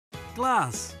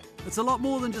glass. It's a lot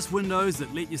more than just windows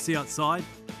that let you see outside.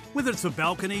 Whether it's for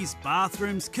balconies,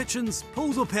 bathrooms, kitchens,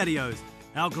 pools or patios,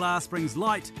 our glass brings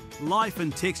light, life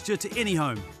and texture to any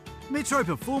home. Metro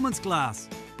Performance Glass,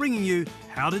 bringing you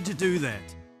How Did You Do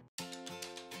That?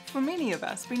 For many of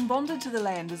us, being bonded to the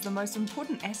land is the most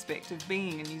important aspect of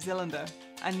being a New Zealander,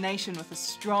 a nation with a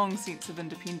strong sense of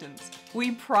independence.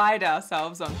 We pride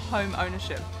ourselves on home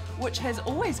ownership, which has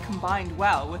always combined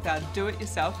well with our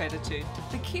do-it-yourself attitude.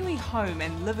 The Kiwi home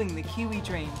and living the Kiwi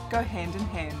dream go hand in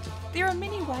hand. There are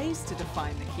many ways to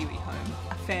define the Kiwi home: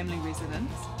 a family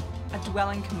residence, a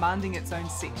dwelling commanding its own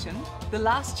section, the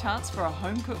last chance for a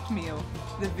home-cooked meal,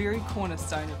 the very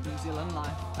cornerstone of New Zealand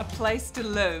life, a place to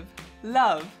live,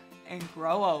 love and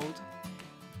grow old.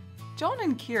 John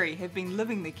and Kerry have been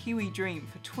living the Kiwi dream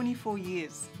for 24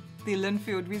 years. Their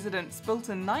Linfield residence, built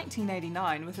in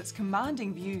 1989 with its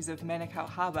commanding views of Manukau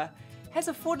Harbour, has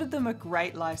afforded them a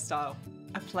great lifestyle,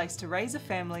 a place to raise a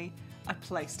family, a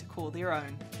place to call their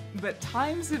own. But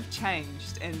times have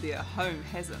changed and their home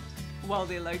hasn't. While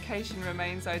their location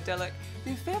remains idyllic,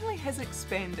 their family has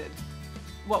expanded.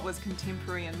 What was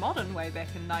contemporary and modern way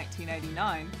back in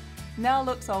 1989 now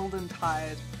looks old and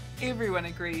tired. Everyone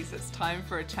agrees it's time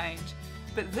for a change,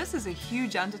 but this is a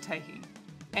huge undertaking.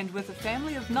 And with a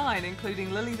family of 9,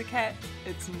 including Lily the cat,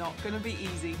 it's not going to be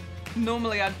easy.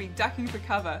 Normally I'd be ducking for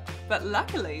cover, but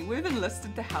luckily we've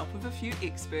enlisted the help of a few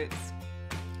experts.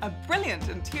 A brilliant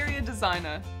interior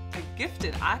designer, a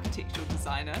gifted architectural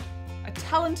designer, a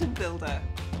talented builder,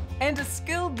 and a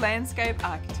skilled landscape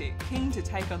architect keen to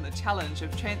take on the challenge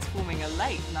of transforming a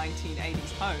late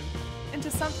 1980s home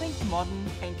into something modern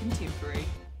and contemporary.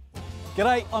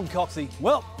 G'day, I'm Coxie.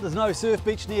 Well, there's no surf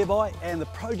beach nearby and the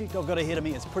project I've got ahead of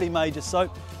me is pretty major,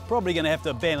 so probably going to have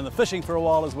to abandon the fishing for a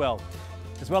while as well.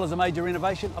 As well as a major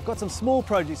renovation, I've got some small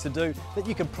projects to do that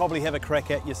you can probably have a crack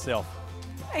at yourself.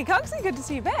 Hey Coxie, good to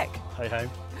see you back. Hey, hey.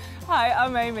 Hi,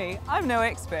 I'm Amy. I'm no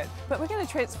expert, but we're going to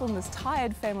transform this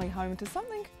tired family home into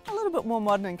something a little bit more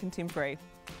modern and contemporary.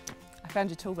 I found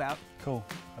your tool belt. Cool.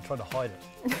 I tried to hide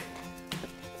it.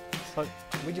 So,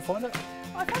 where'd you find it?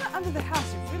 I found it under the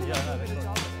house. You've really done a good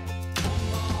job of it.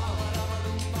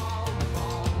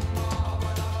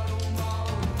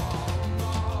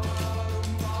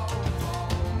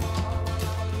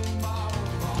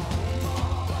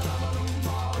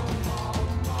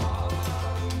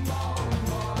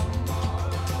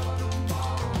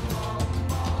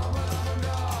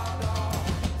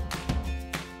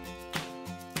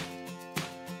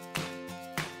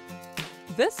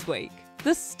 This week,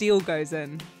 the steel goes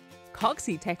in.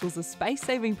 Coxie tackles a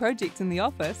space-saving project in the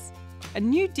office, a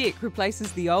new deck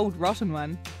replaces the old rotten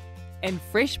one, and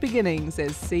fresh beginnings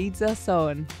as seeds are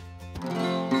sown.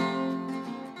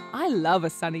 I love a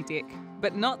sunny deck,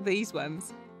 but not these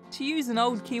ones. To use an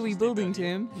old Kiwi building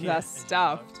term, they're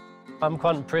stuffed. I'm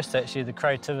quite impressed actually the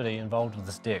creativity involved with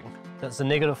this deck. It's a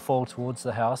negative fall towards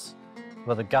the house,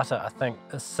 where the gutter I think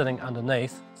is sitting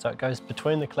underneath, so it goes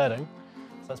between the cladding,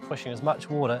 so it's pushing as much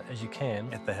water as you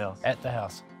can. At the house? At the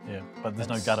house. Yeah, but there's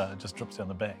no gutter, it just drips down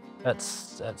the back.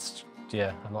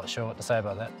 Yeah, I'm not sure what to say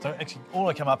about that. So actually, all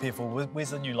I come up here for,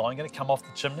 where's the new line going to come off the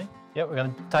chimney? Yep, we're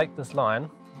going to take this line,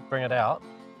 bring it out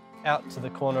to the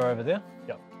corner over there.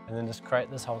 Yep. And then just create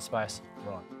this whole space.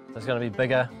 Right. So it's going to be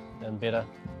bigger and better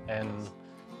and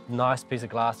nice piece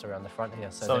of glass around the front here.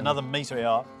 So another metre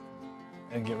out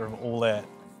and get rid of all that.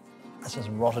 It's just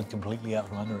rotted completely out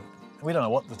from under it. We don't know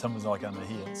what the timber's like under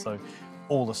here, so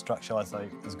all the structure, I'd say,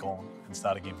 is gone and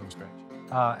start again from scratch.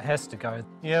 It has to go.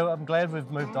 Yeah, I'm glad we've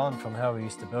moved on from how we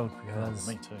used to build because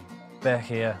Me too. back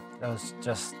here, it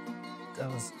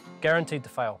was guaranteed to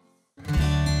fail.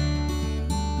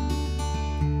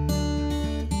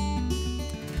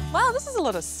 Wow, this is a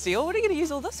lot of steel. What are you going to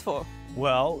use all this for?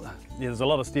 Well, yeah, there's a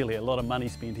lot of steel here, a lot of money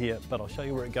spent here, but I'll show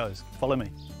you where it goes. Follow me.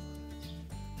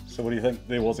 So what do you think?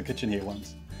 There was a kitchen here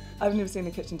once. I've never seen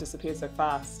a kitchen disappear so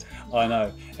fast. I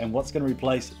know, and what's going to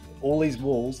replace all these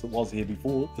walls that was here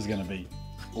before is going to be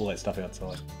all that stuff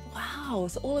outside. Wow,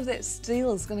 so all of that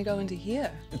steel is going to go into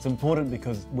here. It's important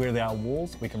because where there are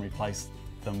walls, we can replace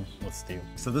them with steel.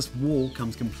 So this wall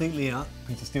comes completely out, a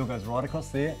piece of steel goes right across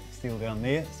there, steel down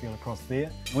there, steel across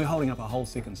there. We're holding up a whole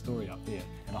second story up there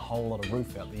and a whole lot of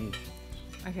roof out the edge.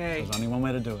 Okay. So there's only one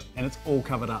way to do it, and it's all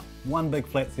covered up. One big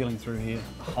flat ceiling through here,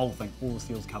 the whole thing, all the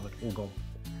steel's covered, all gone.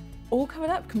 All covered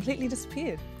up, completely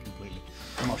disappeared. Completely.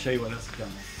 And I'll show you what else is going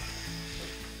on.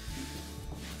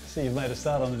 See, you've made a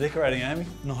start on the decorating, Amy.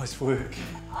 Nice work.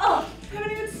 Oh,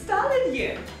 haven't even started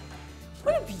yet.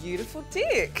 What a beautiful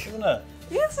deck. Isn't it?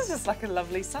 Yeah, this is just like a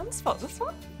lovely sunspot, this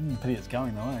one. Pity it's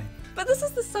going though, eh? But this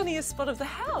is the sunniest spot of the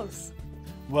house.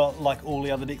 Well, like all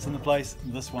the other decks in the place,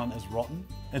 this one is rotten.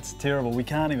 It's terrible, we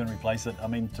can't even replace it. I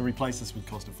mean, to replace this would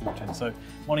cost a fortune. So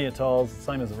one of your tiles,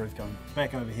 same as the roof, going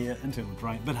back over here, internal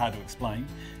drain, a bit hard to explain.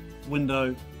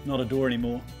 Window, not a door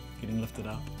anymore, getting lifted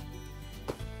up.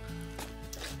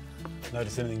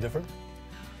 Notice anything different?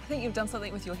 I think you've done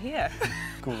something with your hair.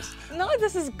 Of course. No,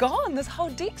 this is gone. This whole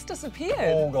deck's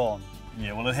disappeared. All gone.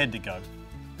 Yeah, well, it had to go,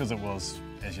 because it was,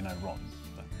 as you know, rotten.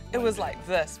 It was like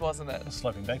this, wasn't it? It was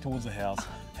sloping back towards the house,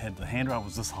 had the handrail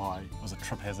was this high, it was a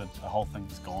trip hazard, the whole thing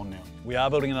is gone now. We are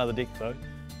building another deck though.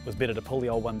 It was better to pull the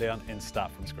old one down and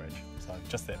start from scratch. So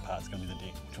just that part's going to be the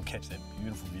deck, which will catch that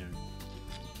beautiful view.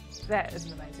 That is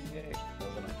an amazing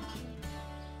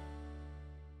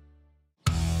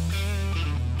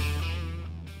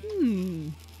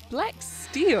view. Black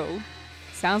steel?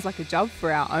 Sounds like a job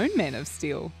for our own man of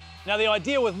steel. Now the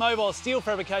idea with mobile steel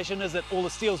fabrication is that all the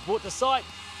steel's brought to site,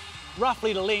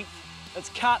 roughly to length, it's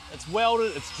cut, it's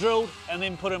welded, it's drilled and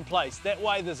then put in place. That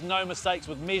way there's no mistakes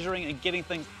with measuring and getting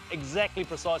things exactly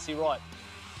precisely right.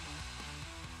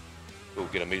 We'll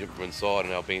get a measurement from inside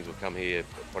and our beams will come here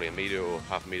probably a metre or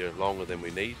half a metre longer than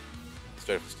we need,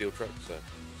 straight off the steel truck. So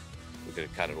we're going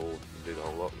to cut it all and do the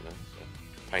whole lot, you know.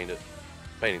 So paint it.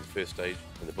 Painting's the first stage,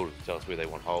 and the builder can tell us where they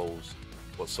want holes,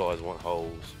 what size they want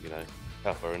holes, you know,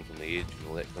 how far in from the edge and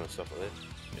all that kind of stuff like that.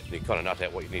 And you kind of nut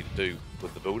out what you need to do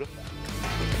with the builder.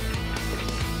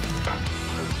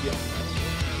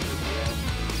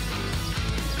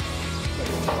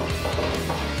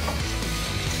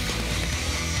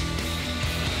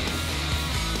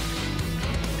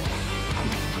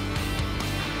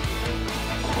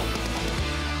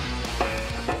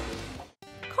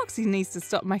 Coxie needs to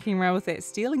stop mucking around with that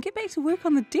steel and get back to work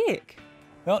on the deck.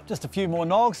 Well, just a few more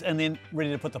nogs and then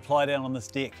ready to put the ply down on this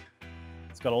deck.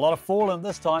 It's got a lot of fall in it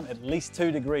this time, at least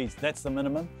 2 degrees, that's the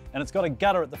minimum. And it's got a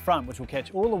gutter at the front which will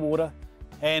catch all the water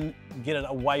and get it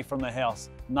away from the house.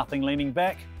 Nothing leaning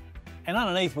back. And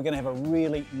underneath we're going to have a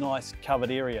really nice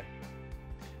covered area.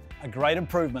 A great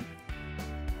improvement.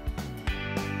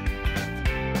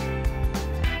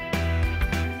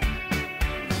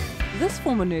 This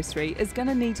former nursery is going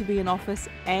to need to be an office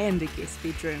and a guest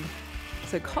bedroom.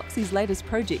 So Coxie's latest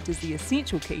project is the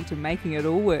essential key to making it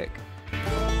all work.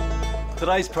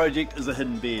 Today's project is a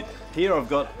hidden bed. Here I've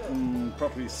got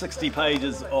probably 60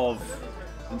 pages of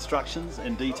instructions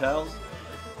and details.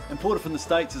 Imported from the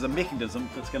States is a mechanism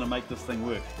that's going to make this thing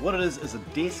work. What it is a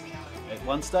desk at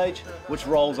one stage which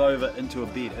rolls over into a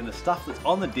bed, and the stuff that's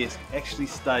on the desk actually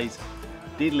stays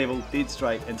dead level, dead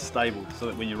straight and stable, so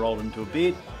that when you roll into a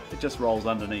bed it just rolls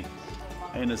underneath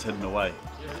and is hidden away.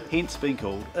 Hence being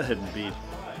called a hidden bed.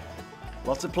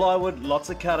 Lots of plywood, lots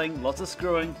of cutting, lots of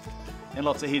screwing and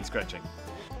lots of head scratching.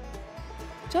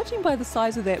 Judging by the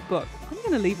size of that book, I'm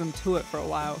going to leave him to it for a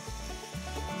while.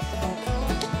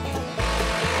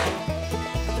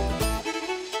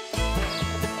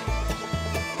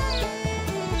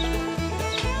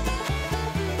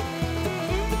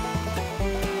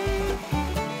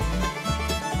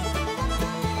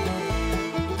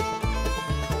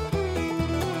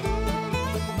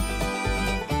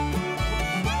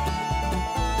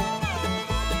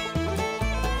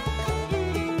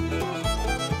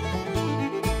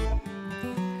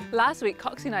 Last week,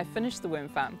 Coxie and I finished the worm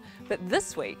farm, but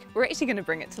this week we're actually going to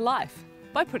bring it to life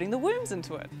by putting the worms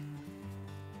into it.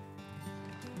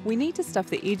 We need to stuff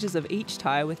the edges of each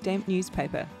tyre with damp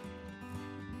newspaper.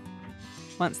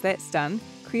 Once that's done,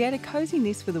 create a cosy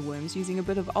nest for the worms using a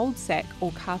bit of old sack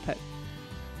or carpet.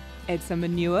 Add some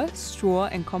manure, straw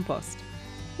and compost.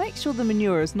 Make sure the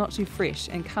manure is not too fresh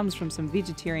and comes from some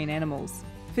vegetarian animals.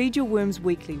 Feed your worms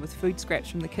weekly with food scraps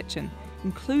from the kitchen,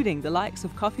 including the likes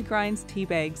of coffee grinds, tea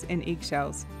bags and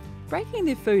eggshells. Breaking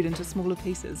their food into smaller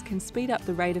pieces can speed up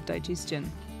the rate of digestion.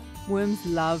 Worms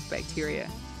love bacteria,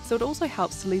 so it also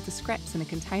helps to leave the scraps in a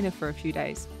container for a few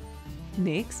days.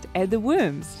 Next, add the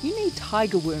worms. You need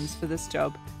tiger worms for this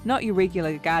job, not your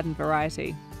regular garden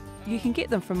variety. You can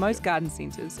get them from most garden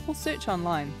centres or search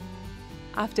online.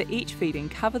 After each feeding,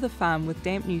 cover the farm with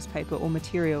damp newspaper or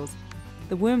materials.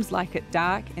 The worms like it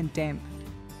dark and damp.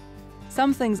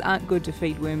 Some things aren't good to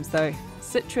feed worms though.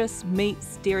 Citrus,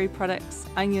 meats, dairy products,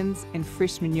 onions and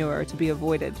fresh manure are to be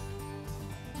avoided.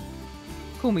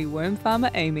 Call me Worm Farmer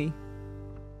Amy.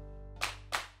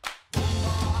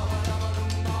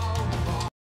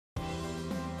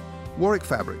 Warwick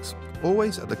Fabrics,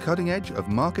 always at the cutting edge of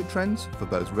market trends for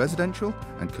both residential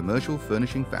and commercial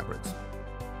furnishing fabrics.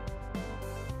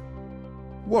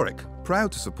 Warwick,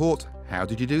 proud to support How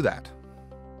Did You Do That?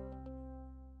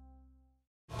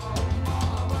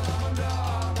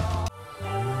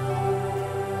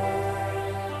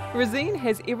 Resine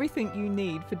has everything you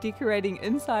need for decorating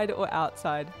inside or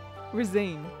outside.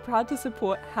 Resine, proud to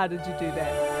support How Did You Do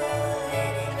That?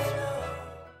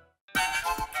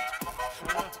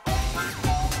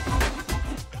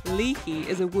 Leaky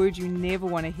is a word you never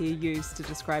want to hear used to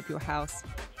describe your house.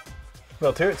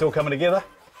 Well, Terry, it's all coming together.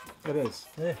 It is.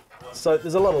 Yeah. So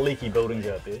there's a lot of leaky buildings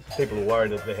out there. People are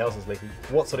worried that their house is leaky.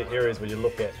 What sort of areas would you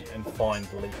look at and find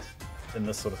leaks in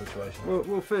this sort of situation?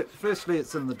 Well, firstly,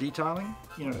 it's in the detailing,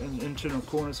 in internal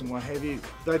corners and what have you.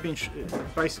 They've been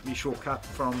basically shortcut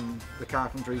from the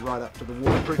carpentry right up to the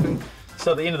waterproofing.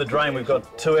 So at the end of the drain, we've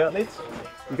got 2 outlets?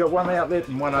 We've got 1 outlet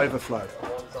and 1 overflow.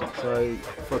 So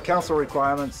for council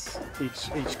requirements,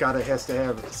 each gutter has to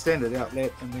have a standard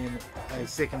outlet and then a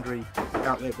secondary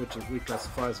outlet, which we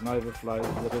classify as an overflow.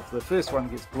 That if the first one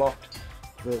gets blocked,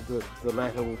 the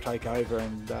latter will take over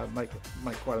and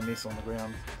make quite a mess on the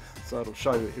ground. So it'll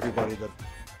show everybody that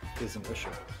there's an issue.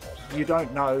 You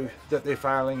don't know that they're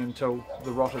failing until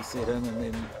the rot is set in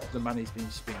and then the money's been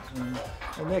spent.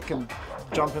 And that can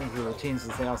jump into the tens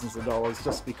of thousands of dollars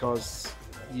just because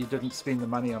you didn't spend the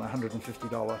money on a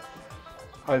 $150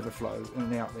 overflow in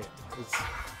an outlet.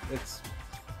 It's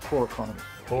poor economy.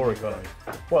 Poor economy.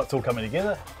 Well, it's all coming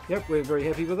together. Yep, we're very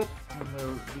happy with it, and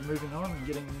we'll be moving on and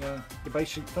getting the base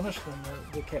sheet finished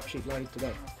and the cap sheet laid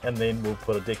today. And then we'll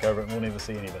put a deck over it and we'll never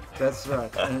see any of it. That's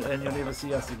right, and you'll never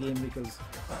see us again because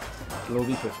it'll all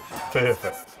be perfect.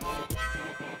 Perfect.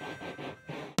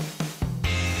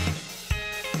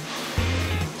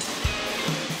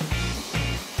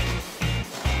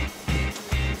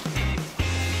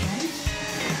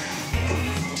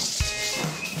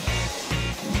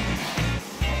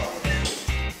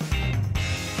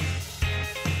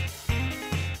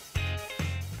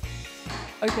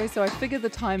 Okay, so I figure the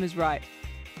time is right.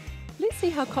 Let's see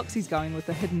how Coxie's going with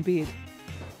the hidden bed.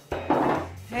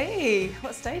 Hey,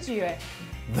 what stage are you at?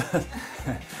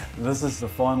 This is the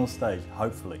final stage,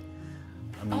 hopefully.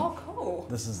 Oh, cool.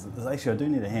 This actually, I do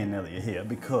need a hand now that you're here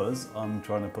because I'm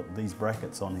trying to put these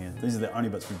brackets on here. These are the only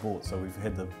bits we bought. So we've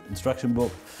had the instruction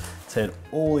book, it's had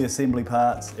all the assembly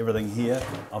parts, everything here.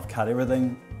 I've cut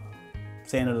everything,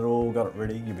 sanded it all, got it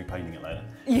ready. You'll be painting it later.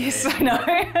 Yes, I know.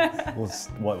 Or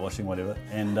whitewashing, whatever.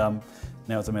 And now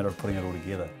it's a matter of putting it all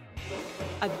together.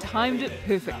 I timed it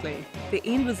perfectly. The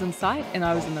end was in sight and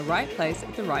I was in the right place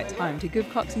at the right time to give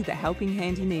Coxie the helping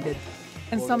hand he needed.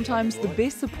 And sometimes the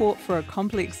best support for a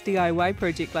complex DIY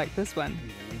project like this one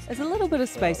is a little bit of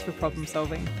space for problem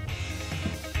solving.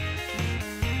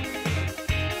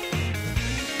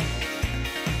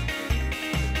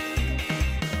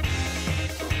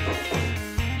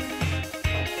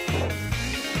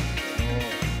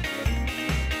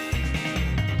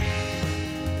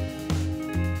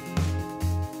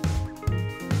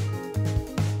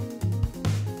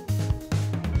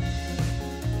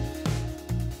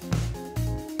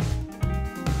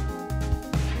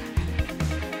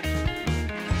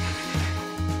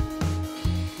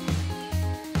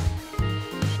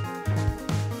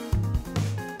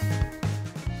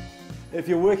 If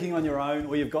you're working on your own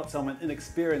or you've got someone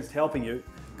inexperienced helping you,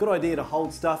 good idea to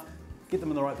hold stuff, get them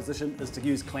in the right position, is to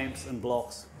use clamps and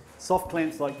blocks. Soft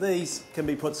clamps like these can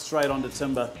be put straight onto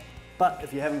timber, but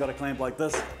if you haven't got a clamp like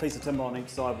this, a piece of timber on each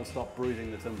side will stop bruising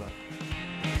the timber.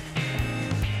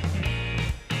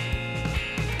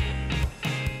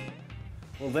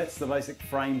 Well, that's the basic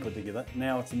frame put together.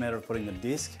 Now it's a matter of putting the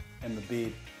desk and the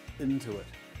bed into it,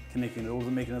 connecting all the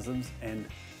mechanisms and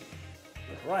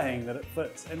praying that it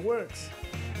fits and works.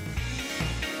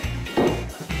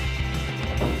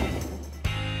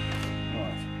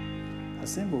 Right,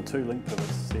 assemble 2 link pivot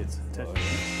sets attached to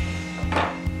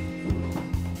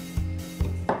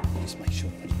them. Just make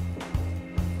sure.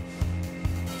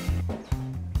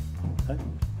 Okay.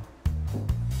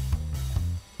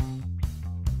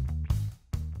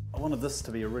 I wanted this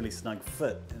to be a really snug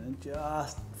fit, and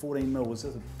just 14mm was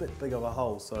just a bit big of a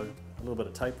hole, so a little bit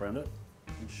of tape around it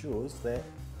ensures that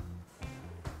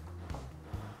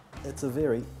it's a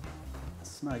very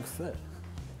snug fit.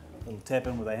 A little tap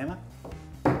in with a hammer.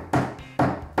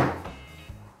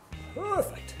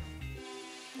 Perfect.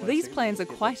 These plans are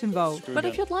quite involved, but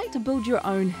if you'd like to build your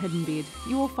own hidden bed,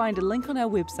 you will find a link on our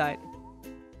website.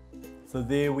 So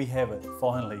there we have it,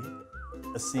 finally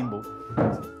assembled.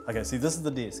 Okay, see, this is the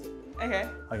desk. Okay.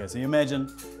 Okay, so you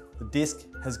imagine the desk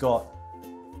has got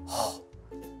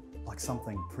like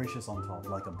something precious on top,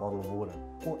 like a bottle of water.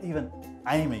 Or even,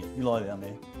 Amy, you lie down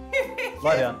there.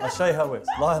 Lie down, I'll show you how it works.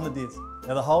 Lie on the desk.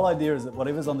 Now the whole idea is that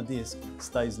whatever's on the desk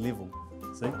stays level.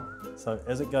 See? So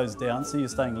as it goes down, see you're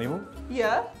staying level?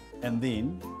 Yeah. And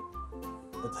then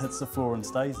it hits the floor and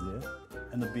stays there,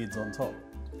 and the bed's on top.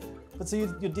 But see,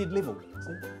 you're dead level.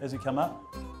 See? As you come up,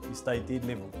 you stay dead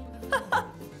level.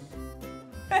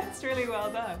 That's really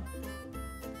well done.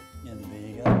 And there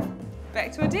you go.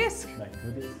 Back to a desk. Make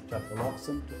good, chuck the locks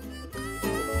in.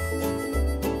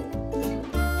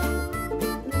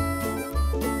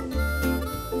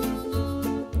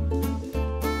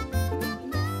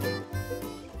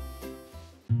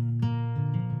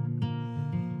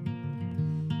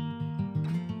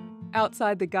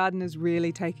 Outside, the garden is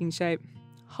really taking shape.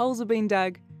 Holes are being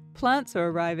dug, plants are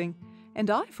arriving, and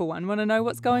I, for one, want to know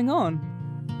what's going on.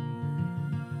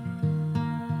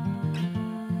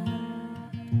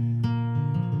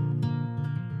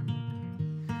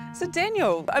 So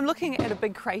Daniel, I'm looking at a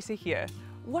big crater here.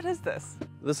 What is this?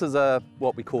 This is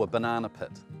what we call a banana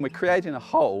pit. We're creating a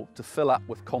hole to fill up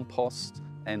with compost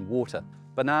and water.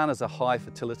 Bananas are high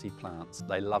fertility plants.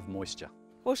 They love moisture.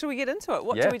 Well, shall we get into it?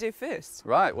 What do we do first?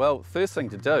 Right, well, first thing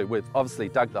to do, we've obviously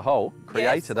dug the hole,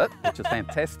 created it, which is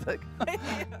fantastic.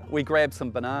 We grab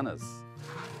some bananas.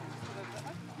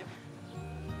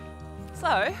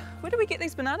 So, where do we get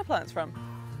these banana plants from?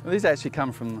 Well, these actually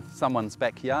come from someone's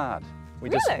backyard. We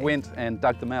just went and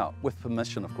dug them out, with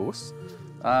permission, of course.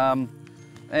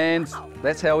 And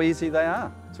that's how easy they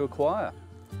are to acquire.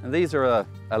 And these are a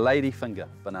ladyfinger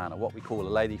banana, what we call a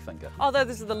ladyfinger. Oh,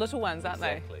 those are the little ones, aren't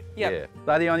they? Yep. Yeah,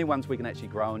 they're the only ones we can actually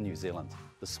grow in New Zealand,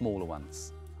 the smaller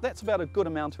ones. That's about a good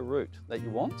amount of root that you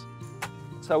want.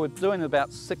 So we're doing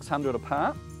about 600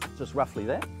 apart, just roughly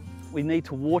that. We need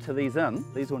to water these in.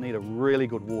 These will need a really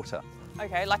good water.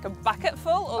 Okay, like a bucket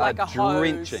full or like a hose?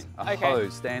 Drenching, a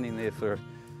hose, standing there for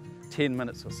 10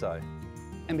 minutes or so.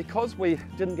 And because we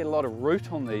didn't get a lot of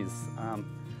root on these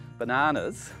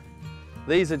bananas,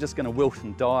 these are just going to wilt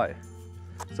and die.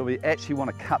 So we actually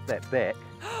want to cut that back.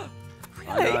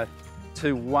 Really?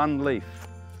 To one leaf,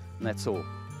 and that's all.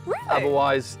 Really?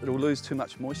 Otherwise, it'll lose too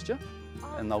much moisture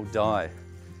and they'll die.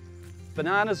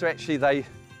 Bananas are actually,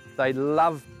 they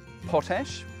love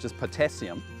potash, which is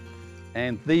potassium,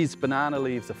 and these banana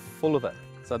leaves are full of it.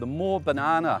 So the more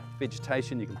banana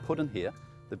vegetation you can put in here,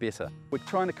 the better. We're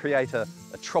trying to create a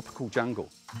tropical jungle.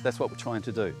 That's what we're trying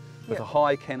to do, with a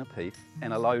high canopy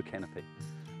and a low canopy.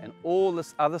 And all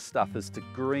this other stuff is to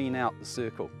green out the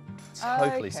circle,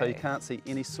 totally, so you can't see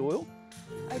any soil.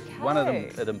 One of them,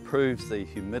 it improves the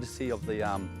humidity of the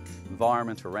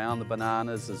environment around the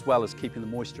bananas, as well as keeping the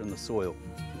moisture in the soil.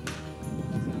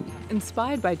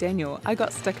 Inspired by Daniel, I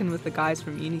got stuck in with the guys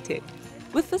from Unitec.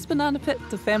 With this banana pit,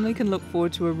 the family can look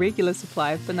forward to a regular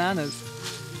supply of bananas.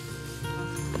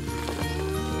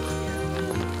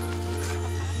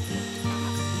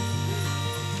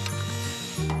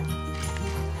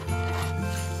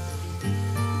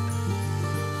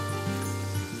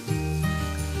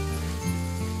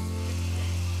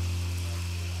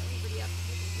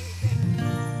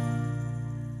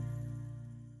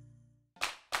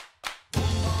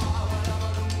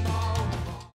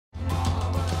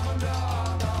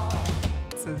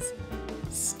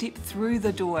 Step through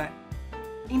the door.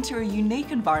 Enter a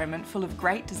unique environment full of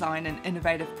great design and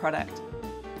innovative product.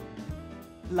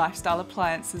 Lifestyle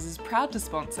Appliances is proud to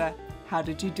sponsor How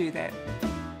Did You Do That?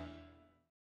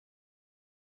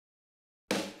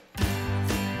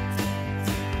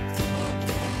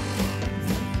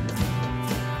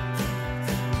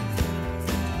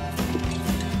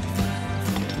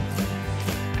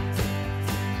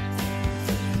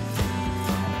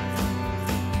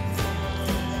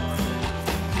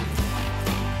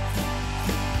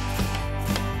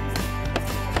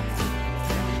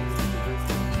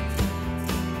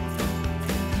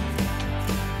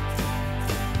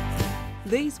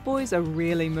 These boys are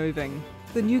really moving.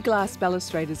 The new glass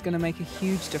balustrade is going to make a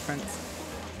huge difference.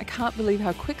 I can't believe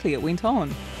how quickly it went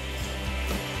on.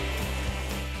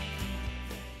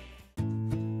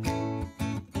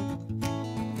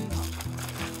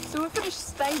 So we're finished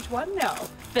stage one now.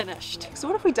 Finished. So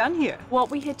what have we done here?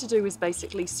 What we had to do was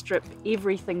basically strip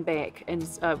everything back, and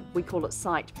we call it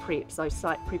site prep, so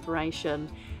site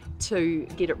preparation, to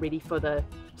get it ready for the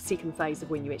second phase of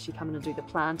when you actually come in and do the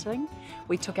planting.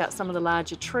 We took out some of the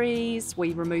larger trees,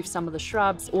 we removed some of the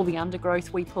shrubs, all the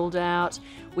undergrowth we pulled out,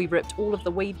 we ripped all of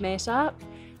the weed mat up.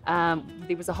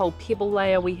 There was a whole pebble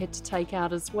layer we had to take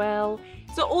out as well.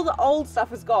 So all the old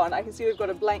stuff is gone. I can see we've got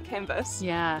a blank canvas.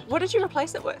 Yeah. What did you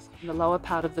replace it with? In the lower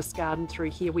part of this garden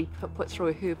through here, we put through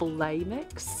a herbal lay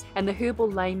mix. And the herbal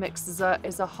lay mix is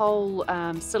a whole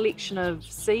selection of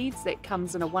seeds that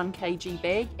comes in a 1 kg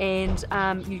bag. And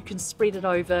you can spread it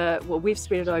over, well, we've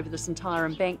spread it over this entire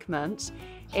embankment.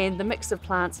 And the mix of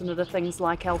plants in it are things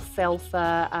like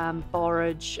alfalfa,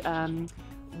 borage,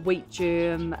 wheat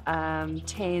germ,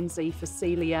 tansy,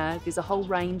 phacelia. There's a whole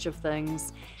range of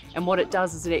things, and what it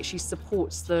does is it actually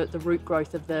supports the root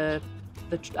growth of the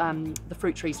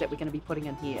fruit trees that we're going to be putting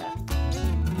in here.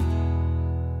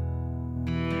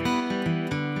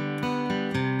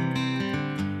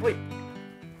 Wait,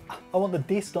 I want the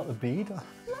desk, not the bed.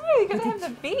 No, you gotta have the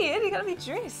bed, you gotta be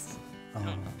dressed. Oh,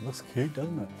 it looks cute,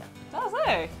 doesn't it? Does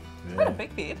it? Yeah. Quite a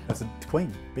big bed. It's a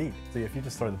queen bed. See, if you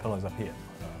just throw the pillows up here,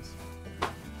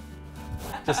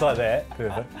 just like that,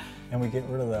 perfect. And we get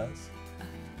rid of those.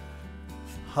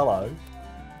 Hello.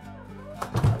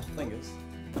 Fingers.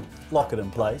 Lock it in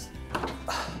place.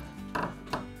 I'm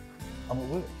at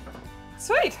work.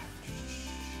 Sweet.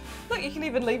 Look, you can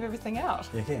even leave everything out.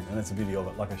 You can, and that's the beauty of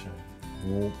it, like I showed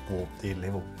you. Warp, dead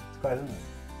level. It's great, isn't it?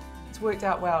 It's worked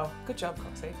out well. Good job,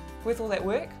 Coxie. With all that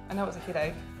work, I know it was a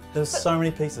headache. There's so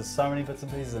many pieces, so many bits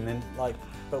and pieces, and then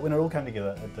but when it all came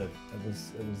together, it did. It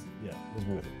was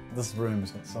worth it. This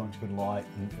room's got so much good light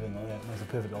and everything like that. It makes a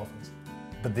perfect office.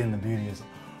 But then the beauty is,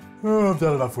 oh, I've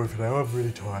done enough work today. I'm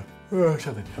really tired. Oh,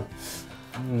 shut that down.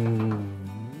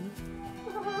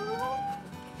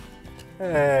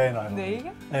 Hey, no. There you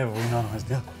go. Have a wee nice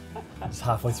now. Just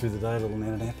halfway through the day, a little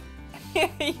nap.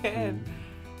 Yeah.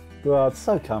 Well, it's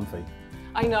so comfy.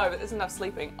 I know, but there's enough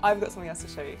sleeping. I've got something else to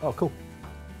show you. Oh, cool.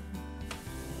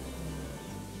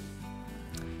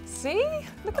 See?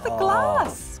 Look at the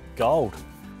glass. Gold.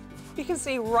 You can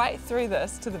see right through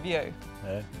this to the view.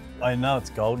 Yeah. I know it's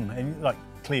golden, and like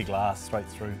clear glass straight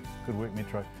through. Good work,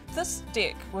 Metro. This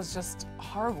deck was just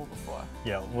horrible before.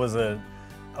 Yeah, it was a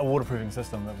waterproofing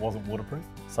system that wasn't waterproof.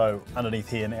 So underneath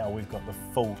here now we've got the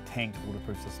full tank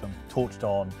waterproof system, torched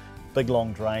on, big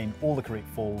long drain, all the correct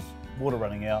falls, water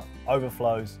running out,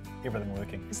 overflows, everything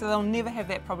working. So they'll never have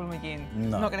that problem again?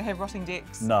 No. Not going to have rotting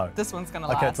decks? No. This one's going to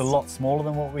last? Okay, it's a lot smaller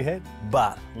than what we had,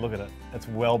 but look at it. It's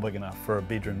well big enough for a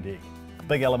bedroom deck.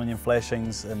 Big aluminium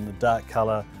flashings in the dark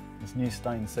colour, this new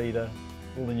stained cedar,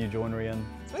 all the new joinery in.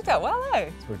 It's worked out well, eh?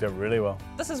 It's worked out really well.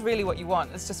 This is really what you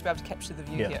want, it's just to be able to capture the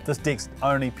view Yeah, here. this deck's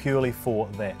only purely for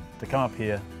that. To come up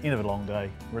here, end of a long day,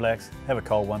 relax, have a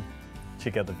cold one,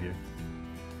 check out the view.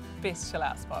 Best chill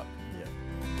out spot. Yeah.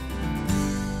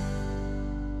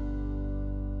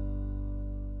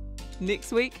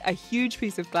 Next week, a huge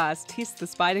piece of glass tests the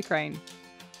spider crane.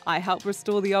 I help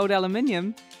restore the old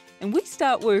aluminium, and we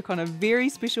start work on a very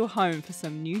special home for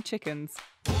some new chickens.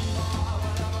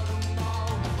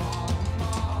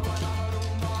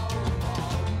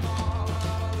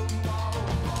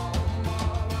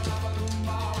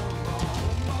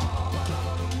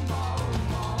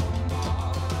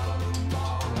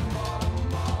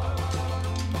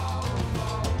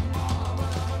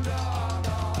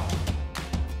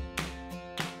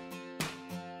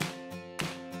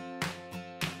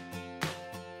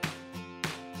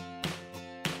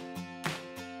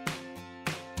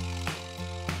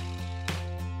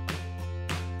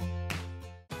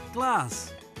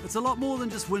 Glass. It's a lot more than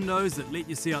just windows that let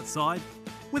you see outside.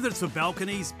 Whether it's for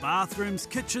balconies, bathrooms,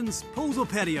 kitchens, pools or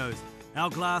patios, our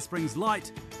glass brings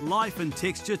light, life and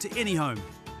texture to any home.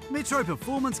 Metro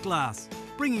Performance Glass,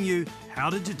 bringing you How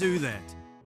Did You Do That?